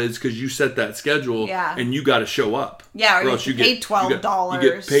love it, is because you set that schedule and you got to show up. Yeah, or else you get paid $12. You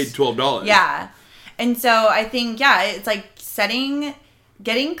get paid $12. Yeah. And so I think, it's like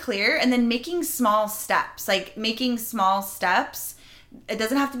getting clear and then making small steps. Like making small steps. It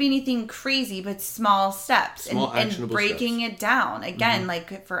doesn't have to be anything crazy, but small steps. And breaking it down. Again,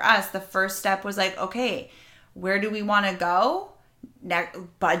 like for us, the first step was like, okay, where do we want to go?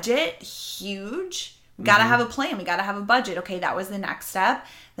 Budget, huge. We got to have a plan. We got to have a budget. Okay, that was the next step.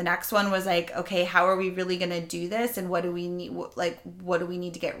 The next one was like, okay, how are we really going to do this? And what do we need? What do we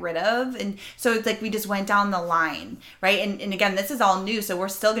need to get rid of? And so it's like we just went down the line, right? And again, this is all new. So we're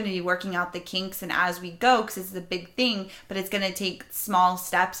still going to be working out the kinks and as we go, because it's a big thing, but it's going to take small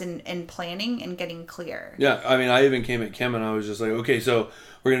steps in planning and getting clear. Yeah. I mean, I even came at Kim and I was just like, okay, so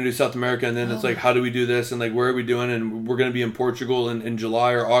we're going to do South America. And then it's like, how do we do this? And like, where are we doing? And we're going to be in Portugal in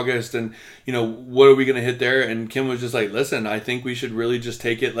July or August. And, you know, what are we going to hit there? And Kim was just like, listen, I think we should really just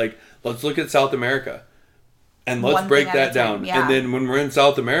take it. Like, let's look at South America and let's break that down. Yeah. And then when we're in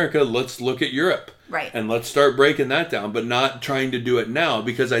South America, let's look at Europe. Right. And let's start breaking that down, but not trying to do it now,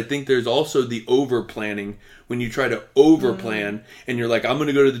 because I think there's also the over planning when you try to over plan and you're like, I'm going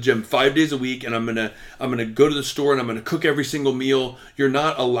to go to the gym 5 days a week and I'm going to go to the store and I'm going to cook every single meal. You're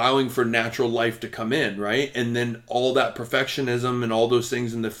not allowing for natural life to come in, right? And then all that perfectionism and all those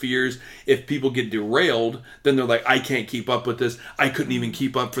things and the fears, if people get derailed, then they're like, I can't keep up with this. I couldn't even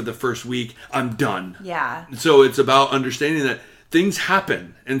keep up for the first week. I'm done. Yeah. So it's about understanding that things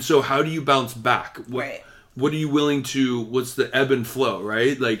happen. And so how do you bounce back? What are you willing to, what's the ebb and flow,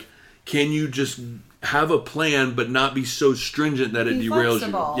 right? Like, can you just have a plan but not be so stringent that it derails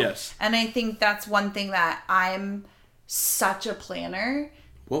flexible. you? Yes. And I think that's one thing that I'm such a planner.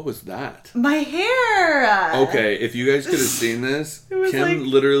 What was that? My hair. Okay, if you guys could have seen this, was Kim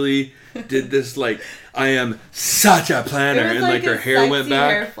literally did this like, I am such a planner, and like her hair went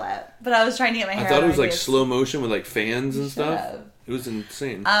back. Hair flip. But I was trying to get my hair. I thought it was like slow motion with like fans and stuff. It was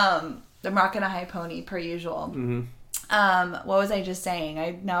insane. I'm rocking a high pony per usual. Mm-hmm. What was I just saying?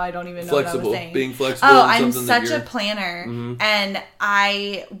 I don't even know what I was saying. Being flexible. Oh, I'm such a planner, and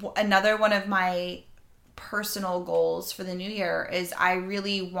another one of my personal goals for the new year is I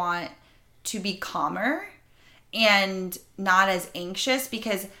really want to be calmer and not as anxious,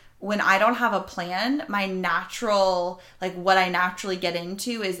 because when I don't have a plan, my natural, like what I naturally get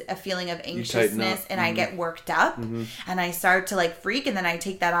into is a feeling of anxiousness, and I get worked up and I start to like freak, and then I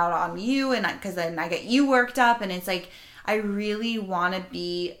take that out on you, and because then I get you worked up, and it's like, I really want to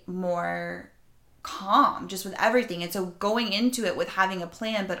be more calm just with everything. And so going into it with having a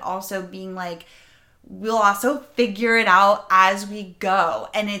plan, but also being like, we'll also figure it out as we go.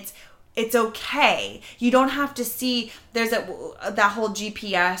 And it's okay. You don't have to see, there's that whole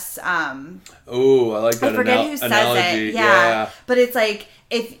GPS. Oh, I like that. I forget who says analogy. it. Yeah. But it's like,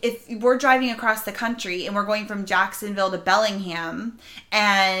 if we're driving across the country and we're going from Jacksonville to Bellingham,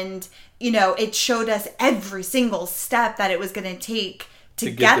 and, you know, it showed us every single step that it was going to take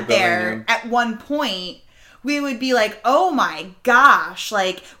to get there, at one point, we would be like, oh my gosh,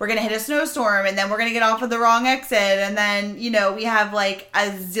 like, we're going to hit a snowstorm, and then we're going to get off of the wrong exit, and then, you know, we have like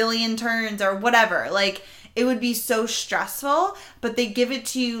a zillion turns or whatever. Like, it would be so stressful, but they give it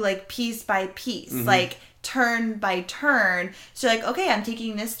to you like piece by piece, like turn by turn. So like, okay, I'm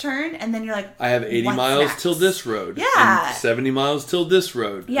taking this turn, and then you're like, I have 80 miles next? till this road. Yeah. And 70 miles till this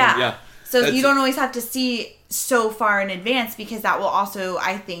road. Yeah. Yeah. So you don't always have to see so far in advance, because that will also,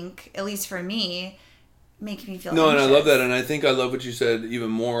 I think, at least for me, make me feel anxious. And I love that. And I love what you said even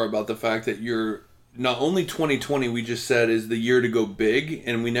more about the fact that you're not only 2020, we just said, is the year to go big,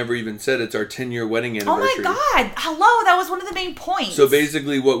 and we never even said it's our 10-year wedding anniversary. Oh my God. Hello. That was one of the main points. So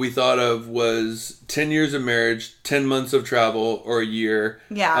basically what we thought of was 10 years of marriage, 10 months of travel, or a year.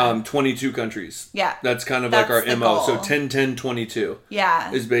 Yeah. 22 countries. Yeah. That's kind of like our MO. Goal. So 10, 10, 22.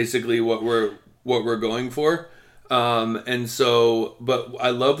 Yeah. Is basically what we're going for. And so, but I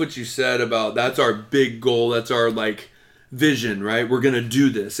love what you said about, that's our big goal. That's our like vision, right? We're going to do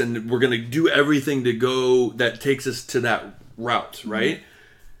this, and we're going to do everything to go that takes us to that route, right?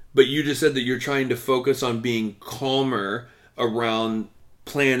 But you just said that you're trying to focus on being calmer around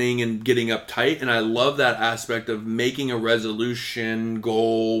planning and getting uptight. And I love that aspect of making a resolution,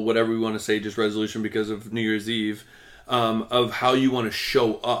 goal, whatever we want to say, just resolution because of New Year's Eve, of how you want to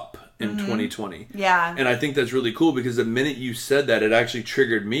show up in 2020. Yeah. And I think that's really cool, because the minute you said that, it actually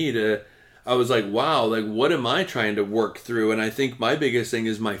triggered me to, I was like, wow, like, what am I trying to work through? And I think my biggest thing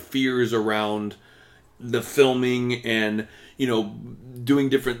is my fears around the filming and, you know, doing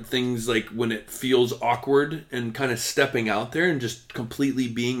different things, like when it feels awkward, and kind of stepping out there and just completely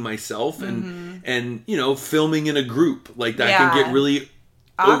being myself, and you know, filming in a group like that can get really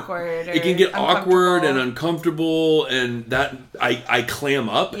awkward. It can get awkward and uncomfortable, and that I clam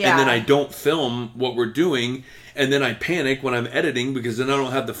up, and then I don't film what we're doing, and then I panic when I'm editing, because then I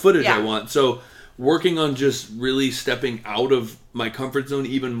don't have the footage I want. So working on just really stepping out of my comfort zone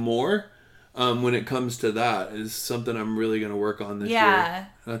even more, when it comes to that, is something I'm really going to work on this year.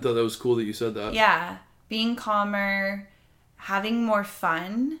 And I thought that was cool that you said that. Yeah. Being calmer, having more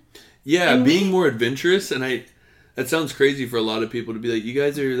fun. Yeah, and being more adventurous. And that sounds crazy for a lot of people to be like, you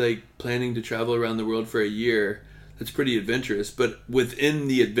guys are like planning to travel around the world for a year. That's pretty adventurous. But within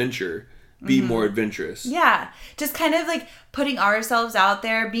the adventure, be more adventurous. Yeah. Just kind of like putting ourselves out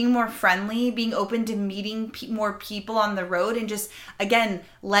there, being more friendly, being open to meeting more people on the road, and just, again,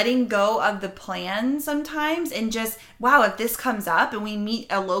 letting go of the plan sometimes, and just, wow, if this comes up and we meet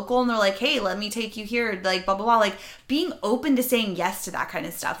a local and they're like, hey, let me take you here, like blah, blah, blah, like being open to saying yes to that kind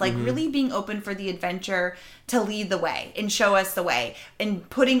of stuff, like really being open for the adventure, to lead the way and show us the way, and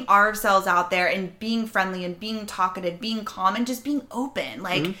putting ourselves out there and being friendly and being talkative, being calm, and just being open.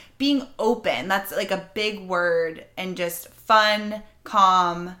 Like being open. That's like a big word. And just fun,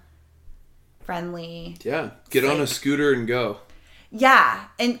 calm, friendly. Yeah. Get on a scooter and go. Yeah.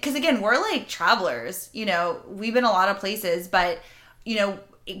 And because again, we're like travelers, you know, we've been a lot of places, but you know,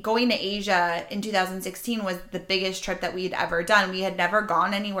 going to Asia in 2016 was the biggest trip that we had ever done. We had never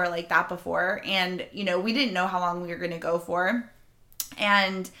gone anywhere like that before. And, you know, we didn't know how long we were going to go for.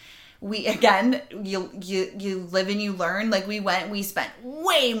 And we, again, you live and you learn. Like we spent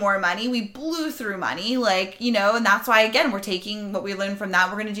way more money. We blew through money, like, you know, and that's why, again, we're taking what we learned from that.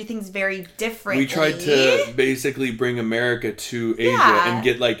 We're going to do things very differently. We tried to basically bring America to Asia and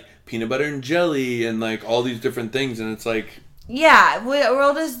get like peanut butter and jelly and like all these different things. And it's like, yeah,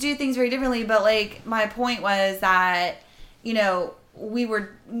 we'll just do things very differently. But like my point was that, you know, we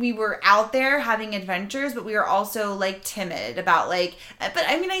were out there having adventures, but we were also like timid about like, but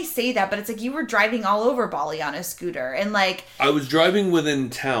I mean, I say that, but it's like you were driving all over Bali on a scooter, and like I was driving within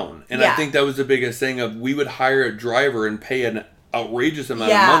town, and I think that was the biggest thing of we would hire a driver and pay an outrageous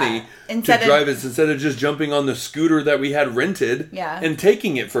amount of money to drive us instead of just jumping on the scooter that we had rented and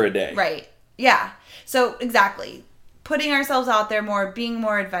taking it for a day. Right. Yeah. So exactly. Putting ourselves out there more, being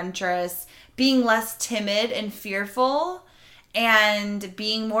more adventurous, being less timid and fearful, and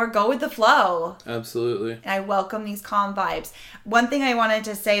being more go with the flow. Absolutely. And I welcome these calm vibes. One thing I wanted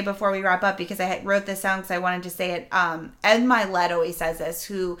to say before we wrap up, because I wrote this down because I wanted to say it. Ed Milet always says this,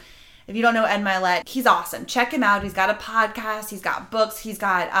 who, if you don't know Ed Milet, he's awesome. Check him out. He's got a podcast. He's got books. He's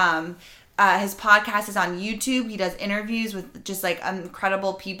got his podcast is on YouTube. He does interviews with just like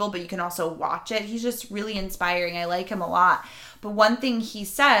incredible people, but you can also watch it. He's just really inspiring. I like him a lot. But one thing he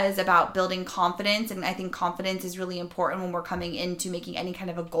says about building confidence, and I think confidence is really important when we're coming into making any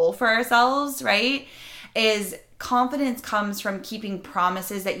kind of a goal for ourselves, right? Is confidence comes from keeping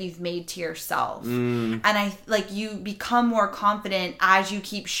promises that you've made to yourself. And I like you become more confident as you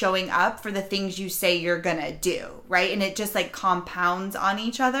keep showing up for the things you say you're gonna do, right? And it just like compounds on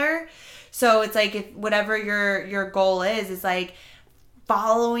each other. So it's like if whatever your goal is like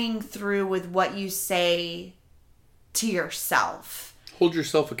following through with what you say to yourself. Hold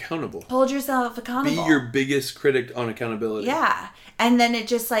yourself accountable. Be your biggest critic on accountability. Yeah. And then it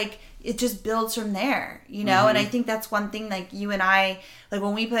just builds from there, you know? And I think that's one thing, like you and I, like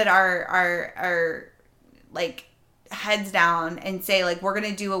when we put our like heads down and say like, we're going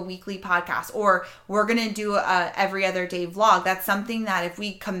to do a weekly podcast or we're going to do a every other day vlog. That's something that if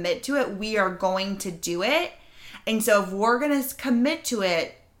we commit to it, we are going to do it. And so if we're going to commit to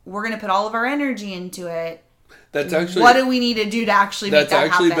it, we're going to put all of our energy into it. That's actually what do we need to do to actually make that happen?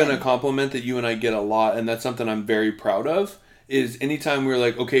 That's actually been a compliment that you and I get a lot, and that's something I'm very proud of. Is anytime we're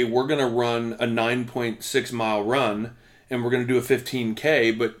like, okay, we're gonna run a 9.6 mile run, and we're gonna do a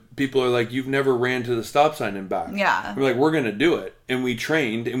 15K, but people are like, you've never ran to the stop sign and back. Yeah, we're like, we're gonna do it, and we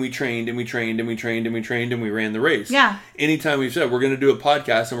trained, and we trained, and we trained, and we trained, and we trained, and we ran the race. Yeah. Anytime we've said we're gonna do a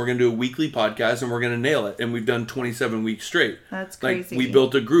podcast, and we're gonna do a weekly podcast, and we're gonna nail it, and we've done 27 weeks straight. That's crazy. Like we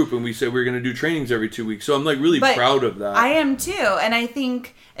built a group, and we said we're gonna do trainings every 2 weeks. So I'm like really proud of that. I am too, and I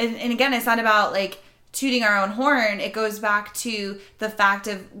think, and again, it's not about like tooting our own horn. It goes back to the fact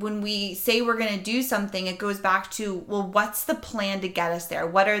of when we say we're going to do something, it goes back to, well, what's the plan to get us there?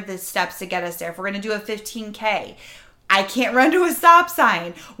 What are the steps to get us there? If we're going to do a 15K, I can't run to a stop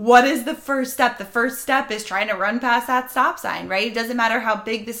sign. What is the first step? The first step is trying to run past that stop sign, right? It doesn't matter how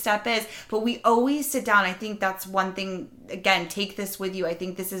big the step is, but we always sit down. I think that's one thing, again, take this with you. I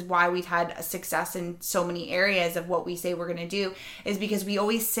think this is why we've had a success in so many areas of what we say we're going to do, is because we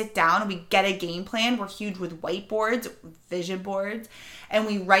always sit down and we get a game plan. We're huge with whiteboards, vision boards, and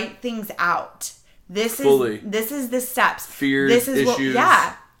we write things out. This is the steps. Fears, this is issues.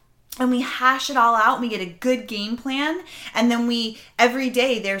 And we hash it all out and we get a good game plan. And then every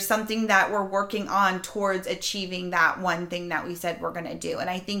day there's something that we're working on towards achieving that one thing that we said we're going to do. And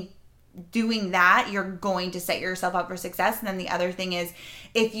I think doing that, you're going to set yourself up for success. And then the other thing is,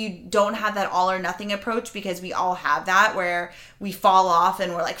 if you don't have that all or nothing approach, because we all have that where we fall off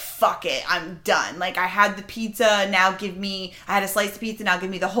and we're like, fuck it, I'm done. Like I had the pizza, I had a slice of pizza, now give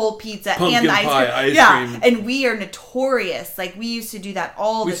me the whole pizza. Pumpkin and the ice cream. And we are notorious. Like we used to do that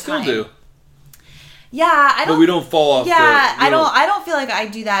all the time. We still do. Yeah, but we don't fall off. Yeah, I don't feel like I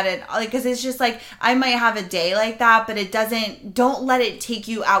do that because it's just like I might have a day like that, but it doesn't. Don't let it take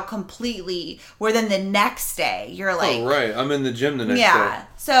you out completely. Where then the next day you're like, oh right, I'm in the gym the next day. Yeah.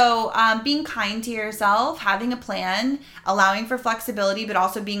 So being kind to yourself, having a plan, allowing for flexibility, but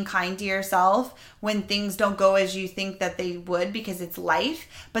also being kind to yourself when things don't go as you think that they would, because it's life.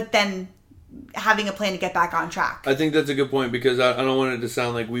 But then having a plan to get back on track. I think that's a good point, because I don't want it to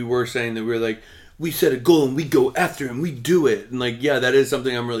sound like we were saying that we were like, we set a goal and we go after it and we do it. And like, yeah, that is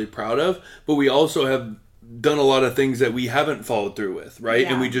something I'm really proud of. But we also have done a lot of things that we haven't followed through with, right?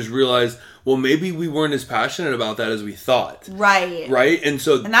 Yeah. And we just realized, well, maybe we weren't as passionate about that as we thought. Right. Right? And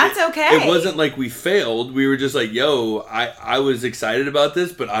so... And that's okay. It wasn't like we failed. We were just like, yo, I was excited about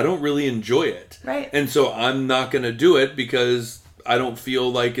this, but I don't really enjoy it. Right. And so I'm not going to do it because I don't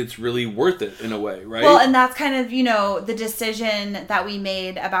feel like it's really worth it in a way, right? Well, and that's kind of, the decision that we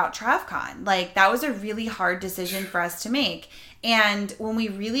made about TravCon. Like, that was a really hard decision for us to make. And when we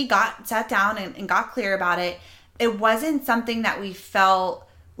really sat down and got clear about it, it wasn't something that we felt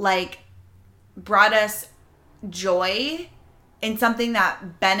like brought us joy and something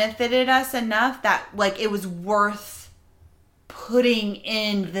that benefited us enough that, like, it was worth putting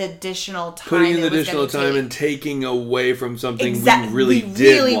in the additional time. Putting in the additional time and taking away from something we really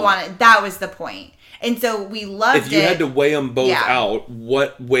did want. That was the point. And so we loved it. If you had to weigh them both out,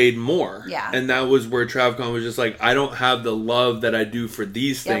 what weighed more? Yeah. And that was where TravCon was just like, I don't have the love that I do for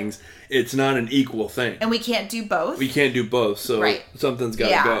these things. It's not an equal thing. And we can't do both. We can't do both. So something's got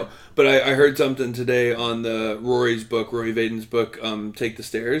to go. But I heard something today on Rory Vaden's book, Take the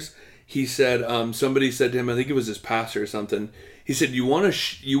Stairs. He said, somebody said to him, I think it was his pastor or something. He said, you want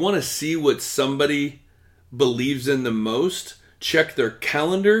to see what somebody believes in the most? Check their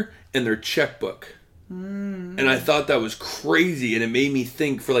calendar and their checkbook. And I thought that was crazy, and it made me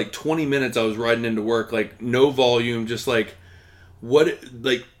think for like 20 minutes. I was riding into work, like no volume, just like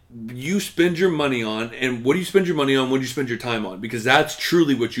you spend your money on, and what do you spend your money on? What do you spend your time on? Because that's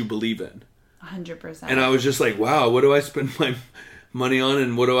truly what you believe in. 100%. And I was just like, wow, what do I spend my money on,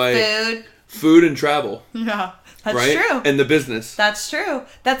 and what do I... Food and travel. Yeah, that's true. And the business. That's true.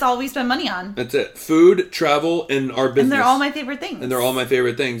 That's all we spend money on. That's it. Food, travel, and our business. And they're all my favorite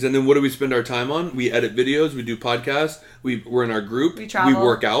things. And then what do we spend our time on? We edit videos. We do podcasts. We're in our group. We travel. We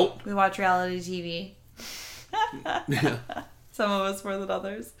work out. We watch reality TV. Yeah. Some of us more than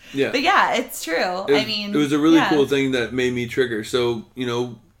others. Yeah. But yeah, it's true. It was a really cool thing that made me trigger. So,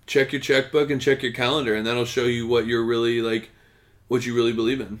 check your checkbook and check your calendar, and that'll show you what you're really like... what you really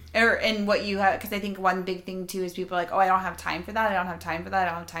believe in. And what you have, because I think one big thing too is people are like, oh, I don't have time for that. I don't have time for that.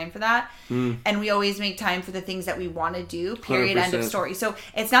 I don't have time for that. And we always make time for the things that we want to do, period, 100%. End of story. So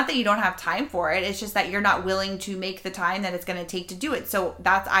it's not that you don't have time for it. It's just that you're not willing to make the time that it's going to take to do it. So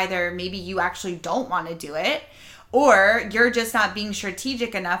that's either maybe you actually don't want to do it, or you're just not being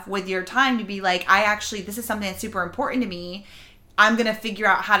strategic enough with your time to be like, this is something that's super important to me. I'm going to figure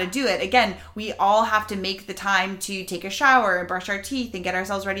out how to do it. Again, we all have to make the time to take a shower and brush our teeth and get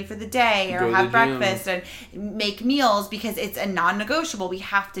ourselves ready for the day, or have breakfast and make meals, because it's a non-negotiable. We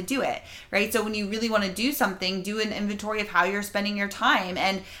have to do it, right? So when you really want to do something, do an inventory of how you're spending your time.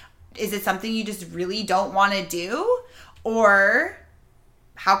 And is it something you just really don't want to do? Or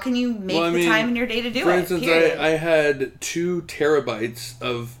how can you make the time in your day to do it? For instance, I had 2 terabytes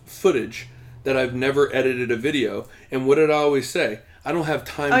of footage that I've never edited a video. And what did I always say? I don't have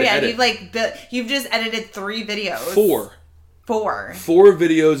time to edit. You've just edited 3 videos. 4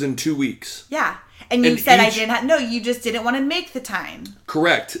 videos in 2 weeks. Yeah. And you said you just didn't want to make the time.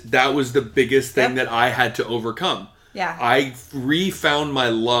 Correct. That was the biggest thing that I had to overcome. Yeah. I refound my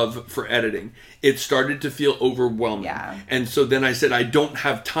love for editing. It started to feel overwhelming. Yeah. And so then I said, I don't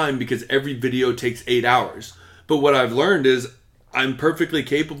have time because every video takes 8 hours. But what I've learned is I'm perfectly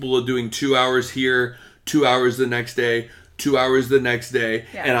capable of doing 2 hours here, 2 hours the next day, 2 hours the next day.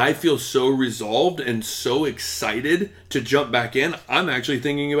 Yeah. And I feel so resolved and so excited to jump back in. I'm actually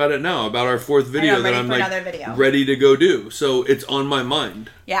thinking about it now, about our 4th video that I'm like ready to go do. So it's on my mind.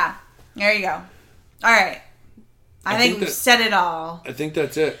 Yeah. There you go. All right. I think we've said it all. I think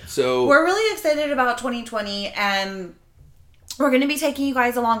that's it. So we're really excited about 2020, and we're going to be taking you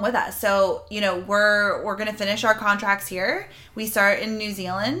guys along with us. So, we're going to finish our contracts here. We start in New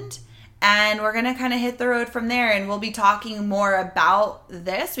Zealand, and we're going to kind of hit the road from there, and we'll be talking more about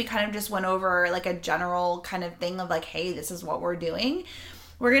this. We kind of just went over like a general kind of thing of like, hey, this is what we're doing.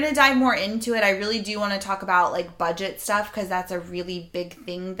 We're going to dive more into it. I really do want to talk about like budget stuff, because that's a really big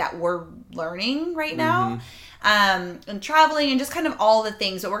thing that we're learning right now. And traveling and just kind of all the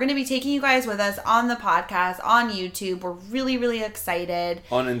things. But we're going to be taking you guys with us on the podcast, on YouTube. We're really, really excited.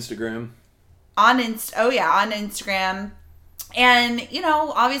 On Instagram. On Instagram. And, you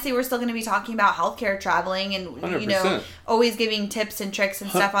know, obviously we're still going to be talking about healthcare traveling and, 100%. you know, always giving tips and tricks and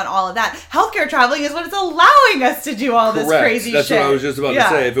stuff on all of that. Healthcare traveling is what is allowing us to do all this crazy That's shit. what I was just about to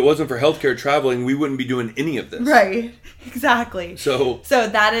say. If it wasn't for healthcare traveling, we wouldn't be doing any of this. Right. Exactly. So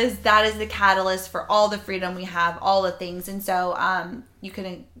that is the catalyst for all the freedom we have, all the things. And so you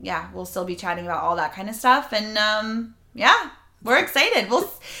can, we'll still be chatting about all that kind of stuff. And we're excited.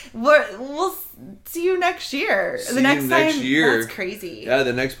 We'll see you next year. Next year. That's crazy. Yeah,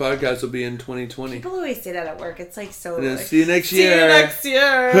 the next podcast will be in 2020. People always say that at work. It's like so. Like, see you next year. See you next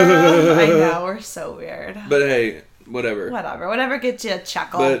year. I know, we're so weird. But hey, whatever. Whatever gets you a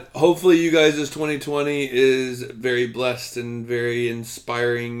chuckle. But hopefully you guys' 2020 is very blessed and very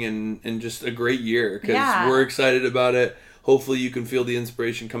inspiring and just a great year because we're excited about it. Hopefully you can feel the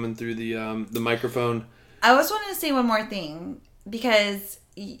inspiration coming through the microphone. I also wanted to say one more thing because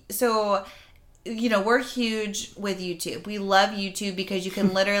so, you know, we're huge with YouTube. We love YouTube because you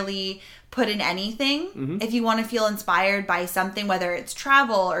can literally put in anything if you want to feel inspired by something, whether it's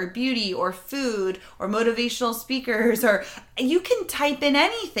travel or beauty or food or motivational speakers, or you can type in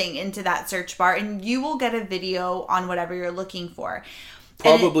anything into that search bar and you will get a video on whatever you're looking for.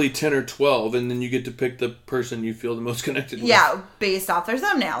 Probably 10 or 12, and then you get to pick the person you feel the most connected with. Yeah, based off their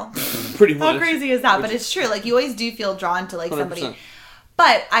thumbnail. Pretty much. How crazy is that? But it's true. Like, you always do feel drawn to, like, 100%. Somebody.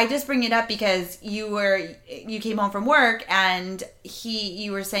 But I just bring it up because you came home from work and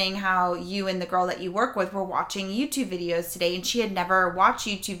you were saying how you and the girl that you work with were watching YouTube videos today, and she had never watched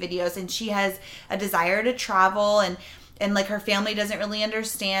YouTube videos, and she has a desire to travel and like her family doesn't really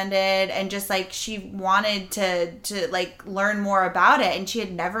understand it, and just like she wanted to like learn more about it, and she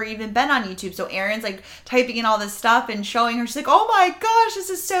had never even been on YouTube. So Erin's like typing in all this stuff and showing her. She's like, oh my gosh,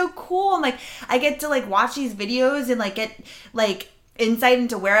 this is so cool. And like I get to like watch these videos and like get like insight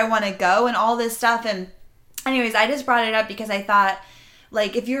into where I want to go and all this stuff. And anyways, I just brought it up because I thought,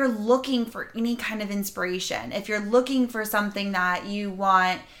 like, if you're looking for any kind of inspiration, if you're looking for something that you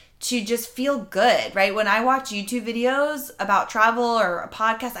want to just feel good, right? When I watch YouTube videos about travel or a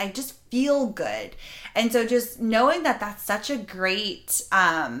podcast, I just feel good. And so just knowing that that's such a great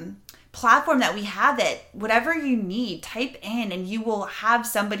platform that we have, it, whatever you need, type in and you will have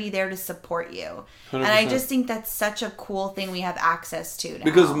somebody there to support you. 100%. And I just think that's such a cool thing we have access to now.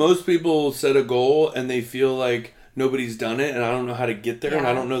 Because most people set a goal and they feel like nobody's done it and I don't know how to get there and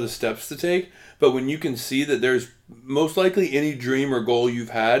I don't know the steps to take. But when you can see that there's most likely any dream or goal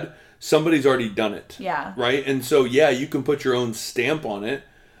you've had, somebody's already done it. Yeah. Right? And so, you can put your own stamp on it.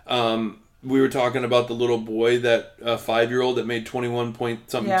 We were talking about the little boy, that 5-year-old that made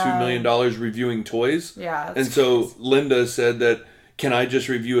 $2 million reviewing toys. Yeah. And so Linda said that, can I just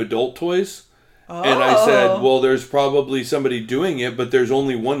review adult toys? Oh. And I said, well, there's probably somebody doing it, but there's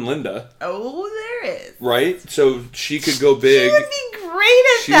only one Linda. Oh, there is. Right? So she could go big. She would be great at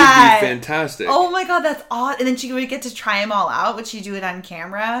that. She would be fantastic. Oh my God, that's odd. And then she would get to try them all out. Would she do it on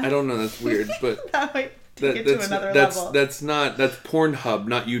camera? I don't know. That's weird, but that might take it to another level. That's Pornhub,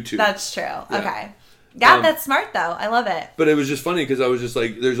 not YouTube. That's true. Yeah. Okay. Yeah, that's smart though. I love it. But it was just funny because I was just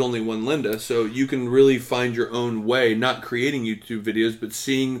like, there's only one Linda, so you can really find your own way, not creating YouTube videos, but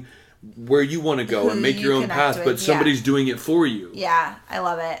seeing where you want to go and make your own path, but somebody's doing it for you. Yeah, I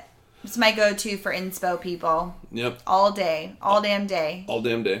love it. It's my go-to for inspo people. Yep. All day. All damn day. All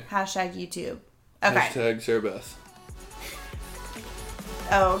damn day. Hashtag YouTube. Okay. Hashtag Sarah Beth.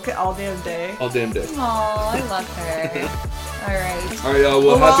 Oh, okay. All damn day. All damn day. Aw, I love her. All right. All right, y'all.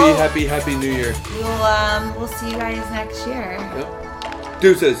 Well, happy New Year. We'll see you guys next year. Yep.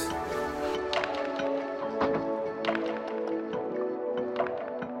 Deuces.